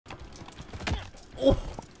Oh!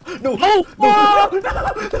 No! No! No! No!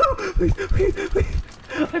 No! Please, please, please.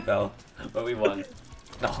 I fell, but we won.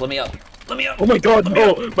 No, let me up. Let me up. Oh my god,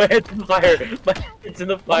 no! My head's in the fire. My head's in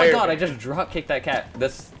the fire. Oh my god, I just drop kicked that cat.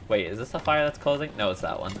 Wait, is this the fire that's closing? No, it's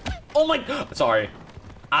that one. Oh my god! Sorry.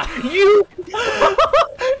 You!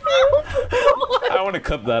 I want to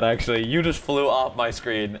clip that actually. You just flew off my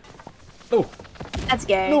screen. No! That's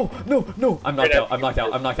gay. No! No! No! I'm knocked out. I'm knocked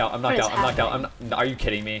out. I'm knocked out. I'm knocked out. I'm knocked out. Are you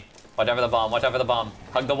kidding me? Watch out for the bomb. Watch out for the bomb.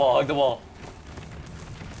 Hug the wall. Hug the wall.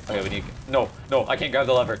 Okay, we need. No! No! I can't grab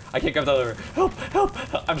the lever. I can't grab the lever. Help!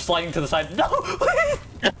 Help! I'm sliding to the side. No!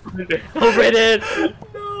 Over it!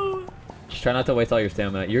 No! Just try not to waste all your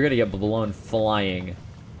stamina. You're gonna get blown flying.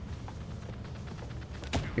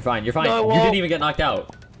 You're fine. You're fine. No, you didn't even get knocked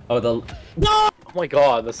out. Oh, the. No! Oh my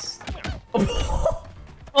god, this.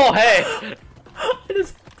 Oh hey!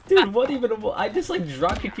 Dude, what even? I just like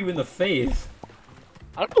drop kicked you in the face.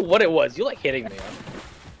 I don't know what it was. You like hitting me. Huh?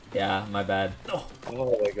 Yeah, my bad. Oh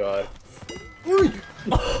my god.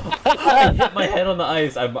 I hit my head on the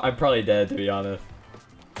ice. I'm probably dead, to be honest.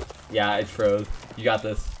 Yeah, it froze. You got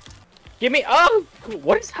this. Give me. Oh!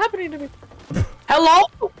 What is happening to me? Hello?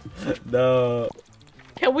 No.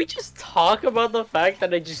 Can we just talk about the fact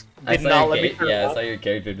that I just I did saw not your let me turn yeah, I off? saw your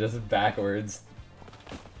character just backwards.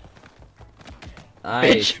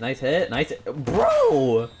 Nice, nice hit, nice hit.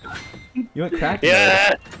 Bro! You went cracked.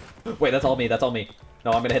 Yeah! Wait, that's all me, that's all me.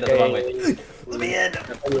 No, I'm gonna hit it the wrong way. Let me in!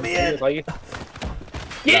 Let me in!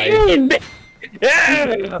 Get in! Yeah!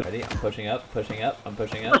 Ready? I'm pushing up, I'm pushing up, I'm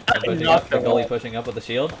pushing up. The goalie pushing up with the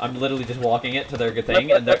shield. I'm literally just walking it to their good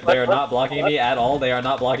thing, and they are not blocking me at all. They are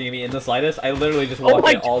not blocking me in the slightest. I literally just walk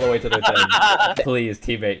it all the way to their thing. Please,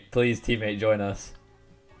 teammate, join us.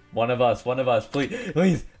 One of us,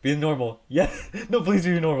 please, be normal. Yes! No, please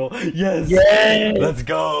be normal. Yes! Yes! Let's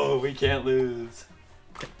go! We can't lose.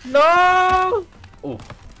 No! Oh.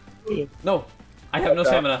 No! I have no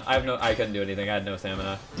stamina. I couldn't do anything. I had no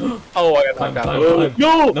stamina. Oh, I got knocked out.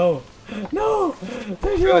 No! No! No!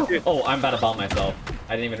 Oh, I'm about to bomb myself.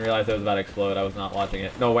 I didn't even realize it was about to explode. I was not watching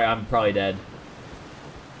it. No, wait, I'm probably dead.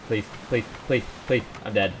 Please, please, please, please.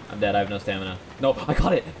 I'm dead. I'm dead. I have no stamina. No, I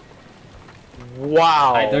caught it!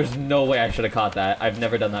 Wow. There's no way I should have caught that. I've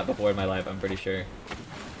never done that before in my life, I'm pretty sure.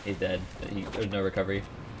 He's dead. There's no recovery.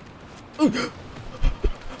 Who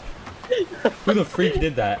the freak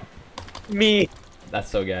did that? Me. That's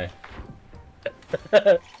so gay.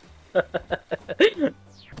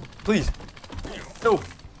 Please. No.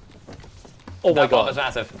 Oh my That bomb god. is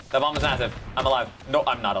massive. That bomb is massive. I'm alive. No,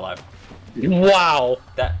 I'm not alive. Wow.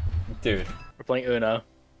 Dude. We're playing Uno.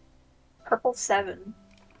 Purple 7.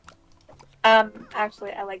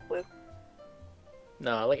 Actually, I like blue.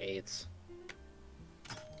 No, I like 8s.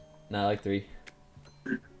 No, I like 3.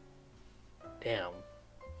 Damn.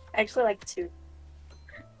 I actually like 2.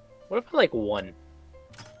 What if I like 1?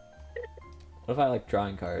 What if I like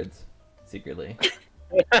drawing cards? Secretly.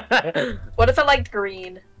 What if I liked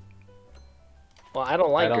green? Well, I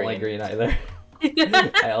don't like I don't green. like green either.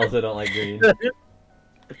 I also don't like green. But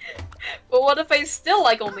what if I still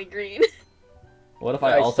like only green? What if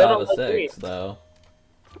I I also still have a don't like 6, though?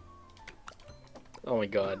 Oh my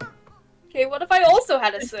god. Okay, what if I also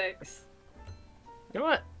had a 6? You know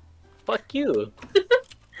what? Fuck you.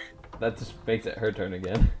 That just makes it her turn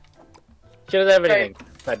again. She doesn't have anything.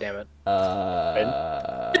 God damn it.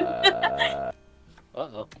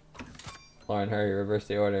 Uh-oh. Lauren, hurry, reverse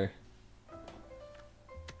the order.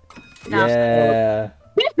 No. Yeah!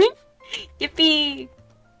 Yippee!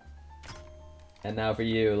 And now for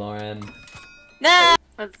you, Lauren. Nah!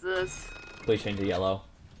 What's this? Please change to yellow.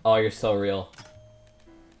 Oh, you're so real.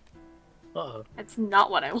 Uh-oh. That's not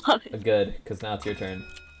what I wanted. Good, because now it's your turn.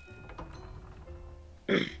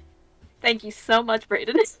 Thank you so much,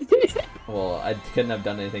 Brayden. Well, I couldn't have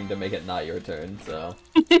done anything to make it not your turn, so...